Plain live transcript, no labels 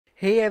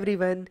Hey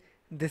everyone,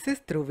 this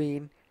is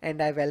Dhruvin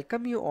and I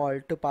welcome you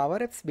all to Power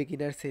Apps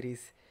Beginner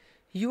series.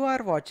 You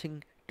are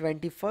watching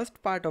 21st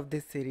part of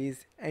this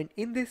series, and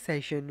in this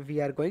session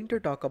we are going to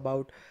talk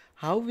about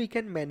how we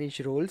can manage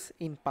roles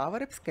in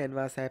Power Apps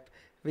Canvas app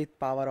with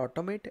Power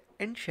Automate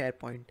and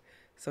SharePoint.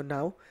 So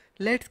now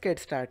let's get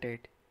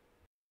started.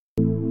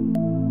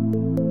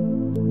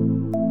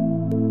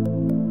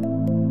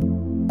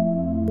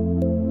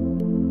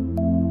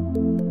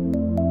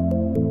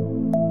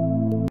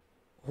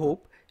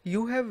 Hope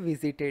you have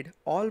visited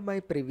all my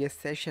previous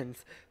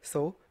sessions,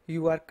 so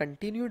you are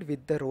continued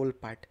with the role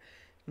part.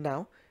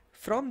 Now,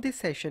 from this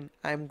session,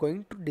 I am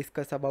going to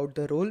discuss about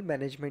the role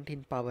management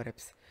in Power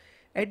Apps.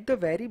 At the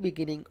very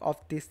beginning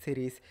of this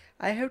series,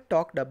 I have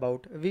talked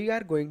about we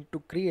are going to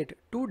create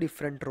two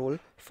different roles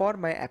for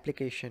my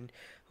application.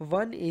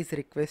 One is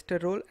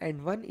requester role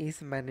and one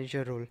is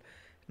manager role.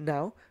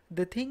 Now,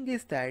 the thing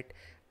is that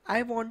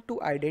I want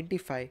to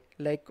identify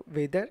like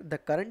whether the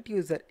current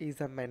user is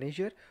a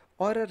manager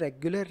or a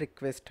regular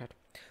requester.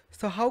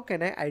 So how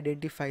can I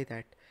identify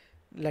that?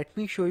 Let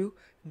me show you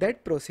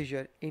that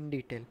procedure in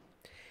detail.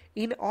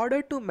 In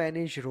order to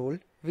manage role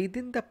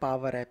within the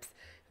Power Apps,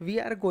 we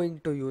are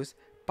going to use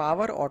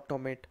Power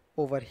Automate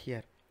over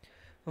here.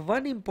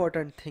 One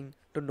important thing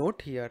to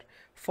note here,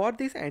 for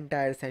this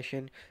entire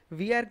session,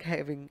 we are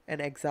having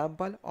an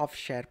example of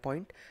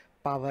SharePoint,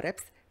 Power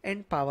Apps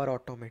and Power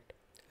Automate,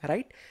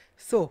 right?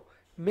 So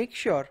make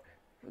sure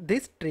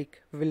this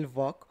trick will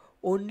work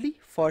only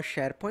for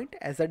SharePoint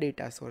as a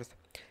data source.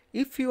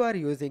 If you are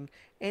using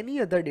any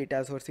other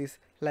data sources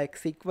like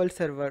SQL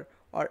Server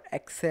or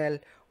Excel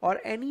or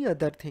any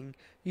other thing,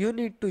 you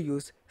need to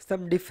use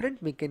some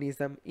different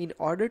mechanism in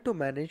order to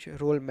manage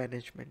role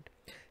management,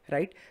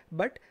 right?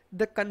 But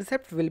the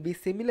concept will be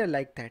similar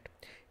like that.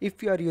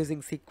 If you are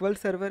using SQL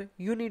Server,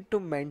 you need to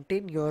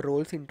maintain your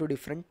roles into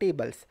different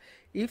tables.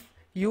 If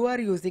you are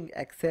using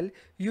Excel,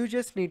 you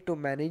just need to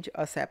manage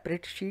a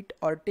separate sheet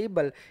or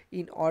table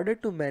in order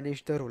to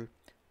manage the role.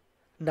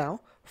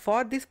 Now,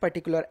 for this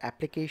particular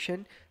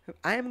application,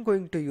 I am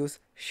going to use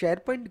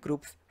SharePoint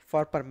groups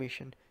for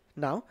permission.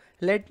 Now,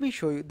 let me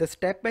show you the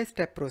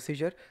step-by-step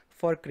procedure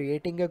for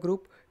creating a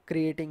group,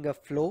 creating a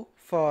flow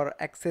for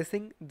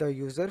accessing the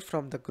user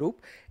from the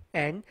group,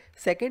 and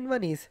second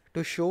one is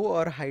to show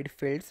or hide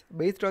fields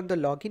based on the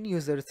login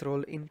user's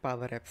role in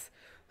Power Apps.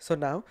 So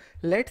now,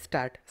 let's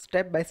start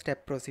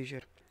step-by-step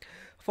procedure.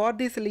 For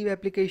this leave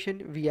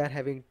application, we are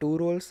having two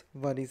roles,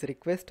 one is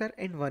requester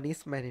and one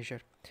is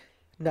manager.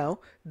 Now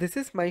this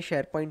is my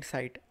SharePoint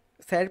site.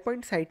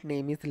 SharePoint site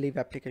name is leave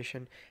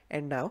application,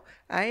 and now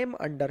I am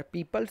under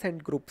peoples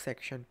and group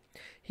section.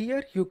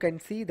 Here you can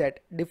see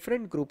that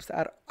different groups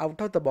are out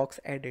of the box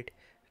added.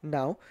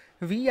 Now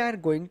we are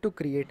going to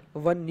create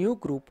one new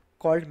group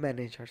called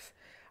managers.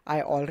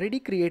 I already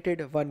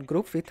created one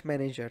group with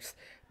managers,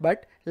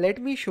 but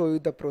let me show you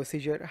the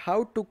procedure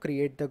how to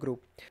create the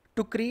group.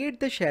 To create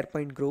the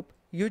SharePoint group,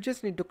 you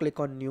just need to click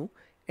on new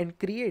and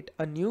create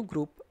a new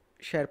group,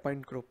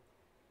 SharePoint group.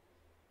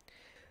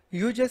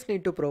 You just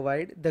need to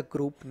provide the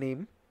group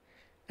name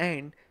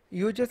and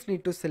you just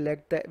need to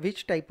select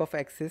which type of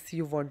access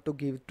you want to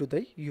give to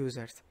the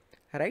users,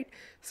 right?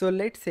 So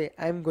let's say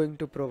I'm going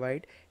to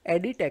provide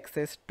edit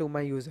access to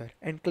my user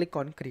and click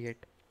on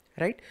create,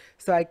 right?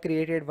 So I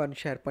created one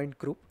SharePoint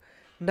group.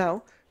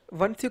 Now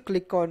once you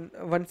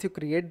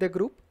create the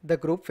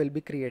group will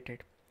be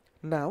created.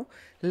 Now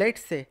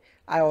let's say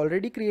I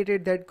already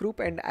created that group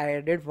and I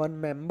added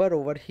one member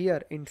over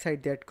here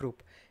inside that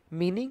group,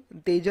 meaning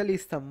Tejal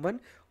is someone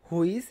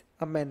who is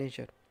a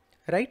manager,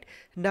 right?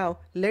 Now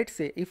let's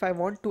say if I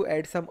want to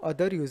add some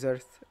other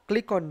users,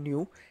 click on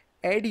new,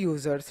 add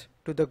users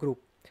to the group.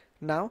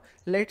 Now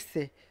let's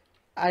say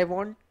I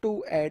want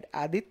to add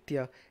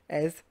Aditya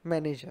as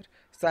manager,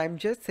 so I'm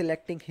just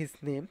selecting his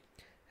name,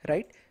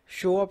 right?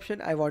 Show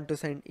option, I want to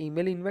send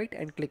email invite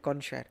and click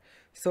on share.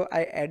 So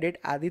I added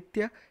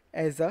Aditya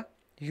as a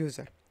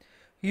user.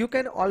 You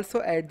can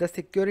also add the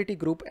security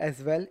group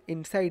as well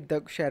inside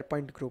the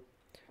SharePoint group.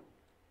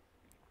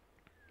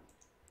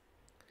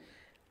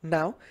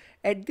 Now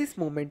at this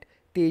moment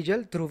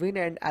Tejal, Dhruvin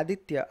and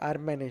Aditya are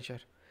manager.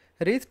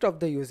 Rest of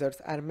the users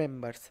are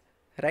members,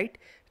 right?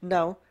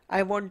 Now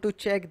I want to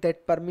check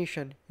that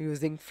permission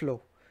using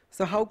flow.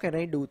 So how can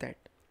I do that,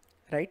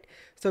 right?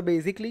 So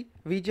basically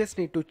we just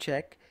need to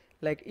check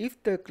like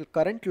if the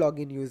current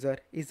login user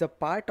is a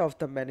part of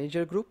the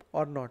manager group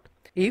or not.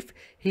 If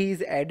he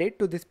is added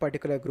to this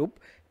particular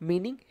group,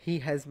 meaning he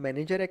has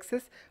manager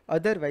access,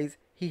 otherwise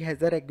he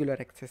has a regular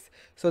access.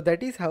 So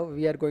that is how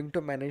we are going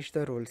to manage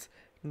the roles.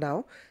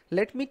 Now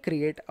let me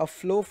create a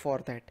flow for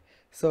that.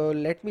 So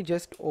let me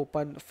just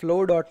open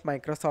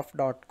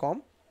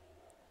flow.microsoft.com.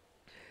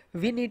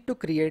 We need to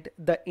create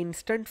the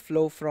instant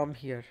flow from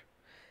here.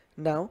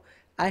 Now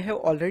I have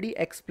already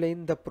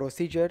explained the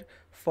procedure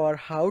for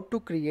how to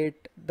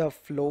create the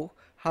flow,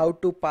 how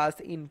to pass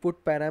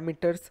input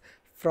parameters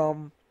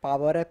from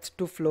Power Apps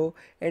to flow,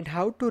 and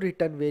how to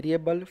return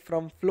variable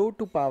from flow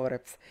to Power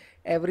Apps.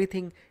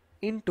 Everything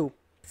into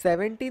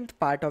 17th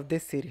part of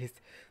this series.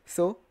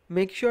 So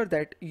make sure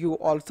that you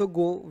also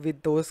go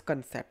with those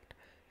concepts,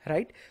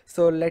 right?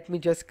 So let me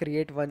just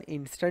create one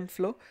instant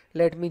flow.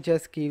 Let me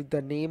just give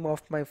the name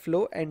of my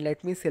flow and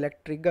let me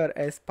select trigger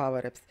as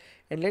power apps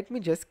and let me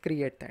just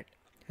create that.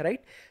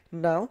 Right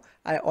now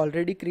I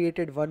already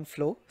created one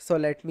flow, so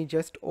let me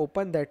just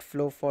open that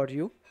flow for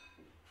you.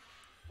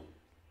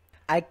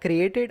 I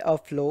created a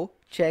flow,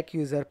 check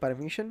user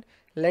permission.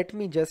 Let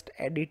me just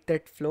edit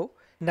that flow.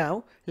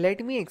 Now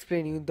let me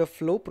explain you the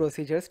flow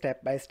procedure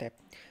step by step.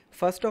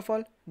 First of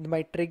all,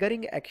 my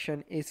triggering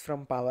action is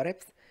from power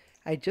apps.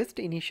 I just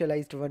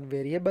initialized one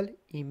variable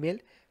email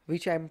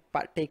which I am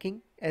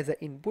taking as an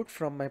input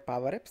from my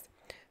power apps.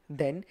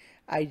 Then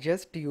I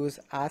just use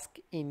ask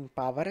in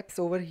power apps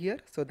over here,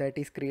 so that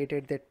is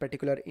created that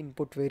particular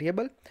input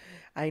variable.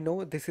 I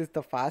know this is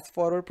the fast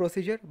forward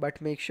procedure,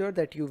 but make sure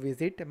that you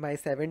visit my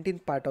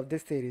 17th part of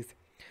this series.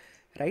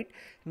 Right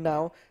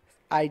now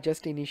I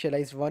just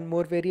initialized one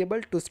more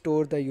variable to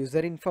store the user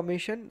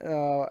information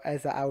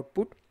as an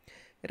output.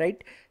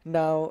 Right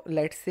now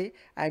let's say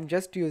I'm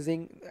just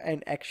using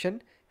an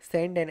action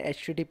send an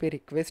HTTP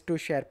request to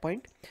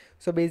SharePoint.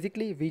 So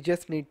basically we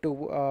just need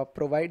to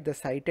provide the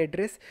site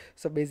address.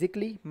 So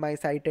basically my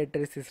site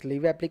address is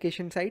live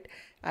application site.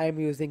 I am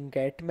using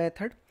get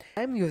method.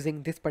 I am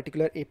using this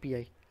particular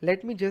API.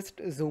 Let me just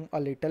zoom a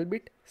little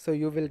bit so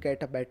you will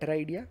get a better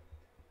idea.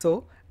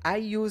 So I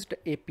used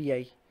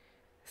API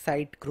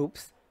site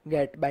groups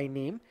get by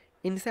name.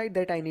 Inside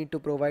that I need to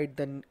provide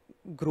the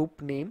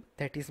group name,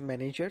 that is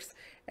managers,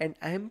 and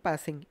I am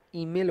passing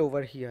email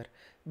over here.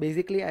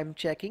 Basically I'm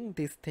checking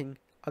this thing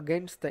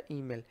against the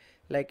email,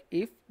 like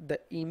if the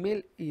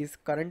email is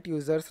current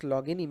user's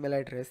login email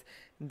address,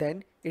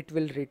 then it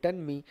will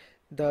return me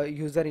the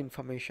user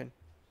information.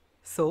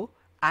 So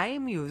I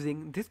am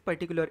using this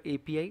particular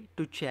API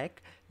to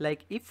check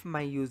like if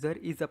my user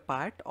is a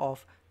part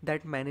of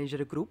that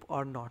manager group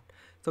or not.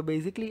 So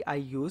basically I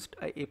used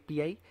a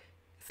API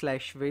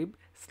slash web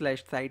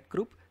slash site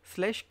group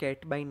slash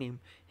get by name.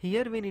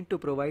 Here we need to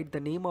provide the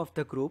name of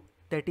the group,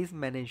 that is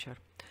manager.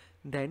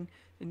 Then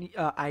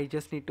I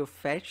just need to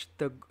fetch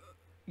the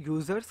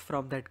users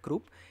from that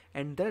group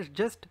and then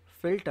just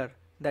filter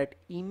that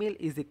email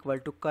is equal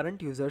to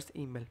current user's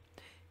email.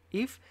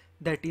 If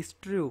that is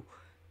true,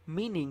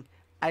 meaning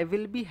I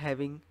will be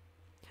having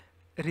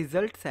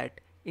result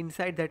set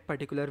inside that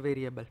particular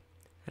variable.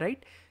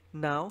 Right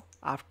now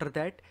after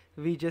that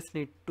we just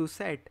need to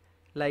set,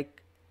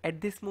 like at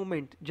this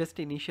moment just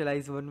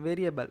initialize one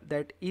variable,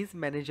 that is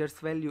manager's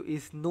value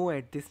is no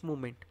at this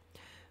moment.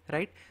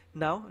 Right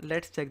now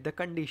let's check the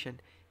condition.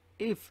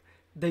 If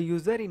the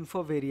user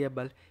info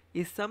variable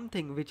is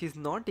something which is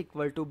not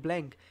equal to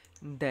blank,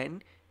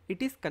 then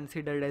it is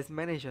considered as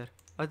manager,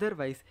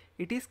 otherwise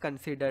it is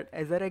considered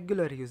as a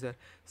regular user.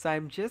 So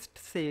I'm just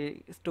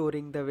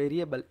storing the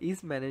variable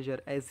is manager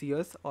as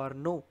yes or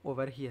no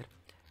over here.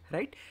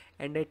 Right,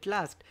 and at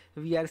last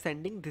we are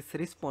sending this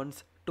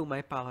response to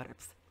my power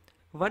apps.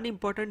 One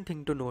important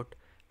thing to note,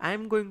 I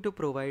am going to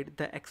provide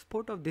the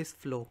export of this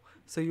flow,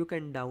 so you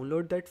can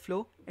download that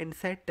flow and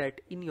set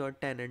that in your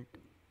tenant.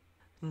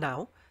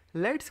 Now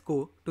let's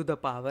go to the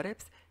power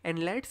apps and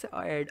let's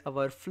add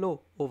our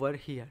flow over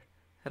here.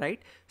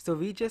 Right, so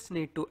we just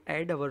need to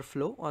add our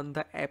flow on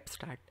the app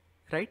start.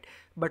 Right,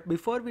 but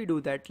before we do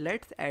that,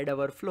 let's add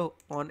our flow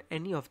on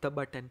any of the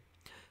button.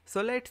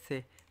 So let's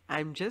say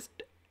I'm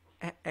just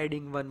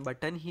adding one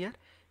button here.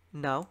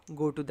 Now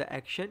go to the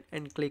action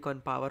and click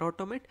on power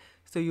automate,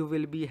 so you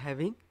will be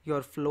having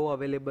your flow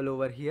available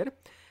over here.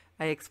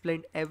 I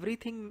explained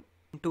everything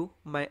to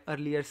my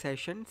earlier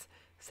sessions,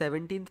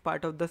 17th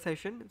part of the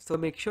session, so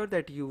make sure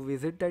that you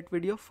visit that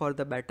video for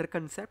the better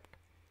concept.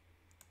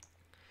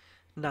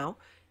 Now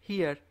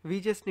here we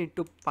just need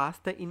to pass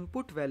the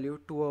input value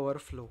to our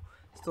flow.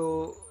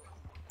 So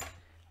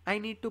I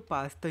need to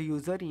pass the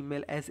user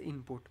email as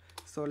input,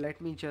 so let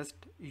me just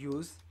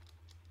use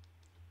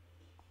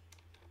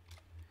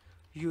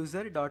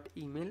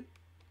user.email.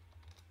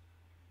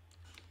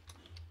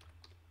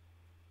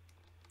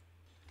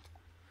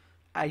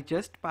 I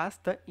just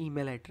passed the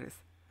email address.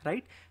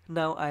 Right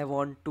now I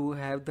want to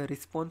have the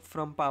response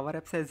from power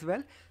apps as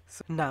well.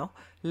 So now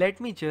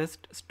let me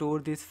just store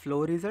this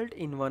flow result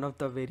in one of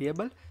the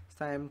variable.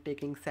 So I am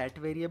taking set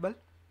variable.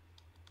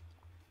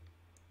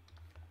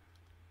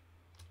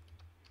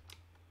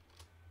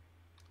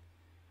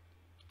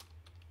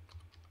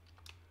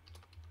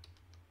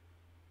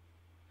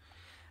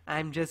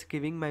 I'm just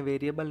giving my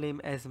variable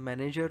name as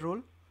manager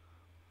role,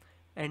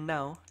 and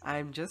now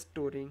I'm just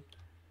storing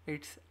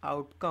its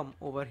outcome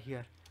over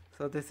here.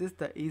 So this is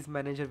the is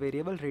manager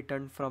variable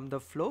returned from the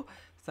flow.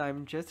 So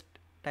I'm just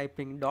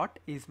typing dot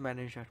is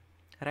manager.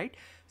 Right,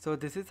 so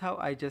this is how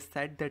I just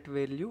set that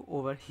value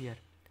over here.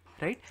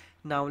 Right,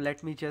 now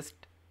let me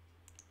just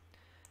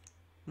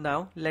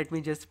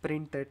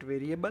print that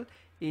variable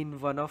in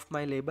one of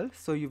my labels,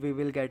 so we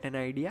will get an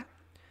idea.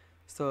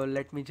 So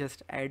let me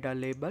just add a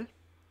label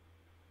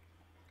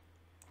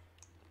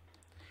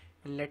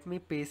and let me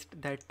paste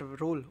that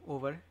role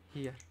over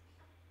here.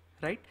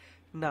 Right,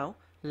 now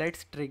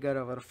let's trigger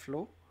our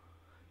flow.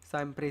 So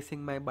I'm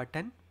pressing my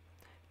button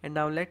and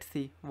now let's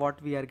see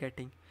what we are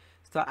getting.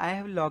 So I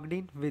have logged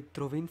in with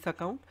Dhruvin's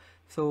account.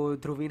 So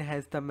Dhruvin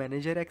has the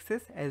manager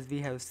access as we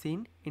have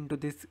seen into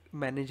this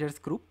managers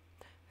group,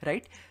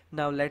 right?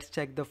 Now let's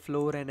check the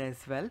flow run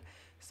as well.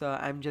 So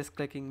I'm just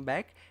clicking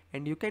back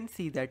and you can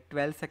see that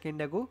 12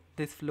 seconds ago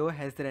this flow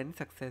has run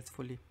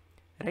successfully,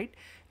 right?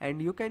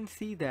 And you can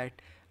see that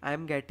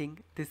I'm getting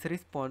this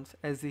response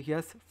as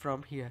yes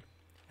from here,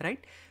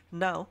 right?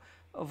 Now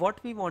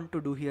what we want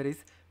to do here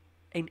is,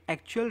 in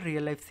actual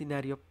real life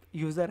scenario,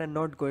 user are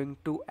not going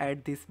to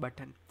add this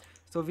button,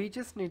 so we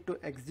just need to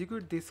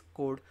execute this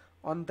code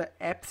on the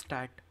app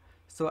start.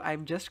 So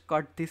I'm just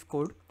cut this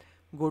code,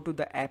 go to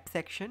the app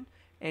section,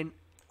 and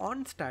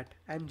on start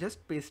I'm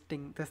just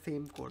pasting the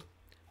same code,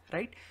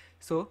 right?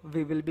 So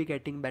we will be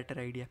getting better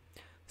idea.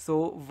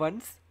 So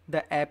once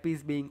the app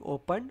is being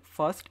opened,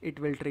 first it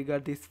will trigger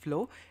this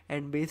flow,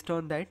 and based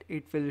on that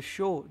it will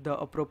show the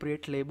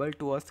appropriate label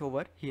to us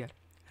over here,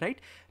 right?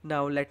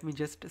 Now let me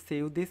just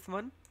save this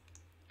one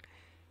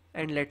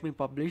and let me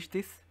publish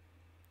this,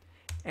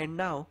 and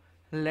now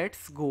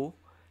let's go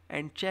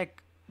and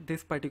check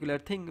this particular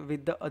thing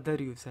with the other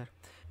user.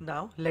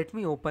 Now let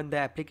me open the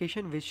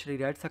application with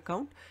Shriraj's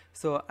account.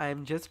 So I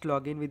am just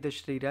logging with the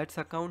Shriraj's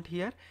account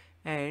here,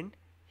 and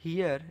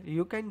here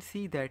you can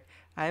see that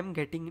I am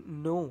getting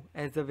no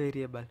as a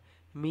variable,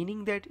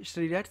 meaning that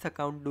Shriraj's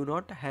account do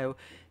not have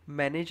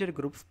manager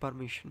groups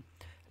permission.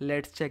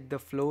 Let's check the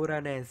flow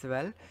run as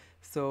well.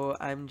 So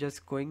I'm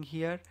just going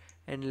here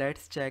and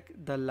let's check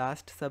the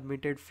last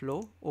submitted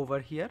flow over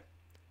here.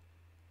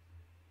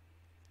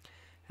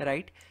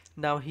 Right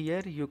now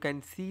here you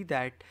can see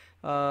that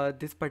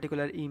this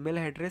particular email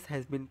address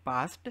has been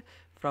passed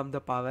from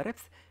the Power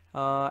Apps,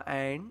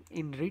 and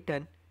in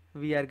return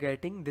we are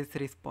getting this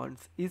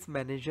response, is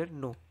manager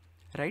no,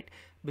 right?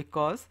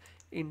 Because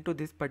into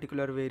this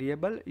particular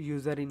variable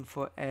user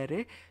info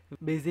array,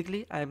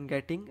 basically I am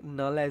getting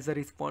null as a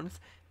response,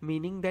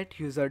 meaning that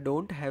user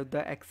don't have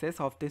the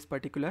access of this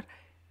particular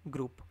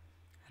group,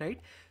 right?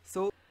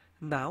 So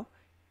now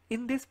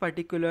in this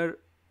particular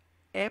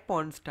app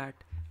on start,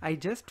 I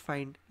just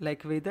find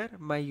like whether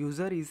my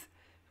user is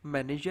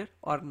manager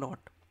or not,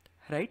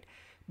 right?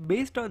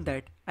 Based on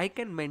that I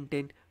can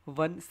maintain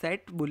one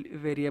set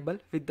variable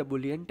with the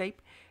boolean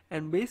type,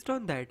 and based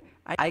on that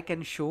I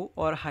can show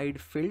or hide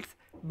fields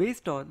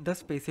based on the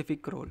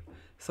specific role.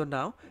 So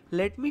now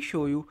let me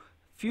show you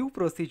few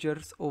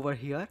procedures over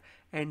here,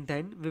 and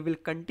then we will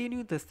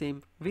continue the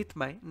same with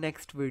my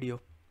next video.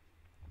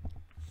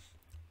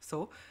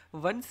 So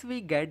once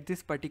we get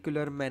this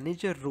particular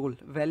manager role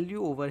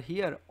value over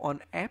here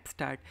on app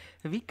start,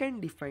 we can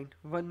define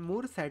one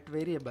more set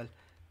variable,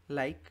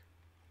 like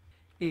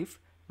if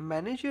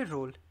manager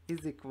role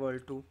is equal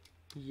to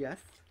yes,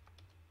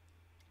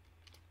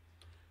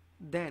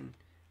 then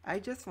I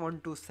just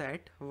want to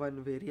set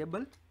one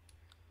variable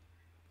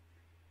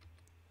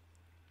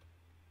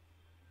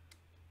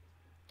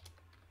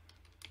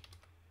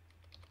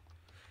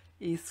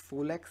is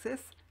full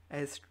access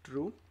as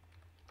true,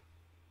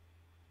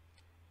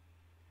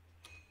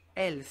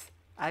 else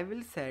I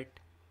will set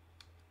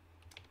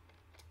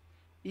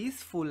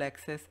is full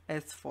access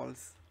as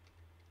false.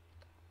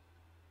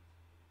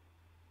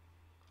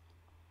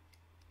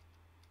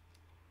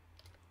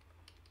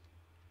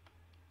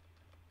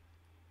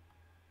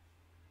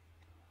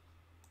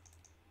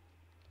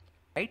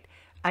 Right,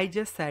 I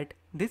just set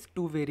these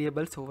two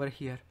variables over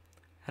here.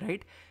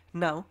 Right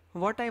now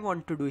what I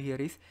want to do here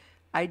is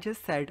I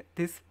just set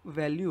this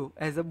value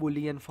as a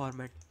boolean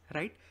format.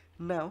 Right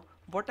now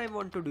what I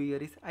want to do here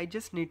is I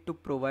just need to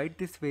provide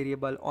this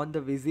variable on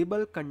the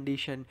visible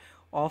condition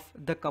of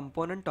the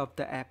component of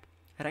the app.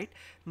 Right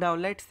now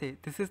let's say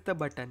this is the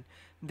button,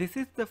 this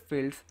is the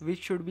fields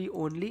which should be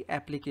only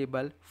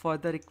applicable for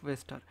the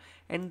requester,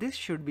 and this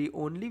should be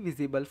only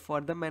visible for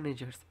the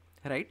managers.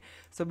 Right,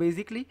 so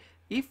basically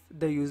if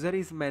the user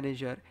is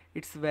manager,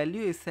 its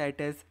value is set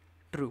as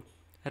true.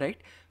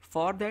 Right,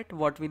 for that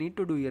what we need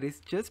to do here is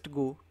just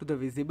go to the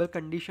visible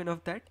condition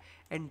of that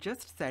and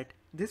just set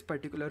this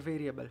particular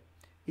variable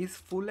is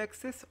full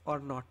access or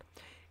not.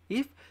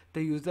 If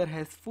the user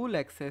has full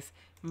access,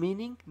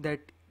 meaning that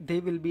they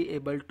will be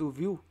able to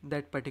view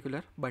that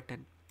particular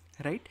button.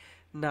 Right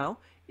now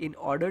in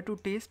order to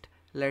test,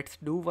 let's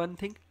do one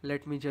thing.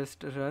 Let me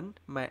just run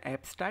my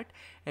app start,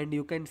 and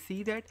you can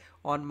see that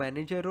on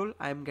manager role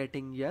I am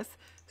getting yes.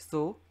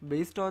 So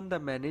based on the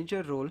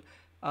manager role,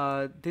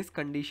 this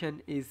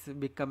condition is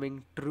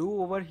becoming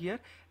true over here,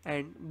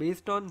 and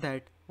based on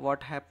that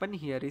what happened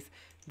here is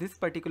this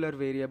particular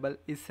variable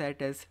is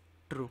set as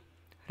true.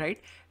 Right,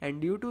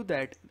 and due to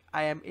that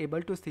I am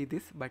able to see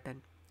this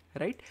button.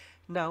 Right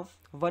now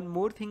one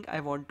more thing I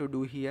want to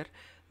do here,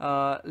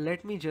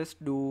 let me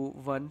just do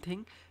one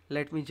thing.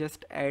 Let me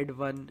just add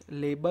one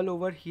label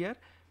over here,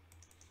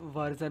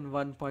 version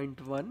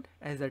 1.1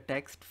 as a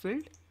text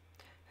field.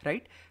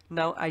 Right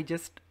now I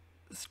just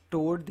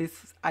stored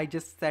this, I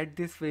just set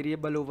this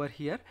variable over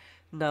here.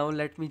 Now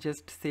let me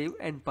just save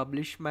and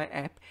publish my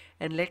app,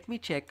 and let me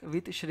check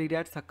with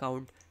Shriraj's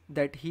account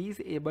that he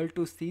is able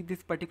to see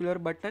this particular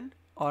button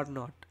or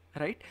not.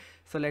 right?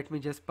 So let me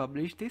just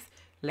publish this,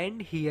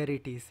 and here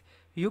it is.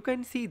 You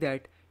can see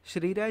that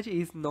Shriraj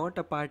is not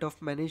a part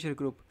of manager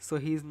group, so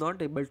he is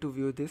not able to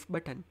view this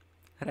button,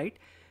 right?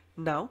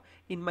 Now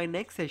in my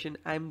next session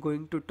I am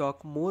going to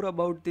talk more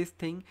about this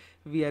thing.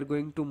 We are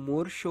going to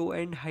more show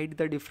and hide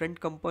the different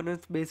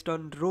components based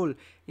on role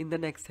in the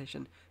next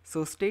session.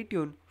 So stay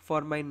tuned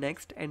for my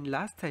next and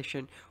last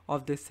session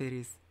of this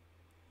series.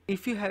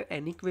 If you have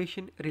any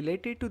question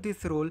related to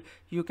this role,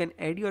 you can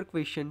add your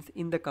questions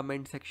in the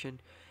comment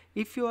section.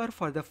 If you are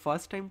for the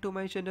first time to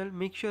my channel,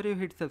 make sure you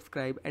hit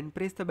subscribe and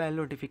press the bell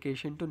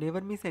notification to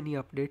never miss any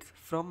updates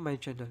from my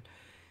channel.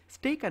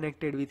 Stay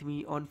connected with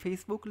me on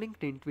Facebook,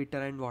 LinkedIn, Twitter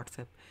and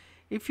WhatsApp.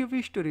 If you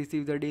wish to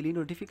receive the daily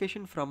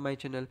notification from my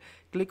channel,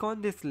 click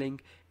on this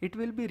link. It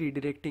will be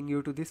redirecting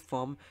you to this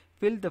form.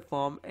 Fill the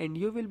form and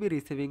you will be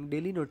receiving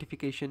daily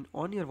notification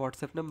on your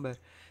WhatsApp number.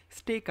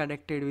 Stay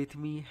connected with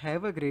me.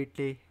 Have a great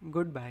day.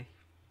 Goodbye.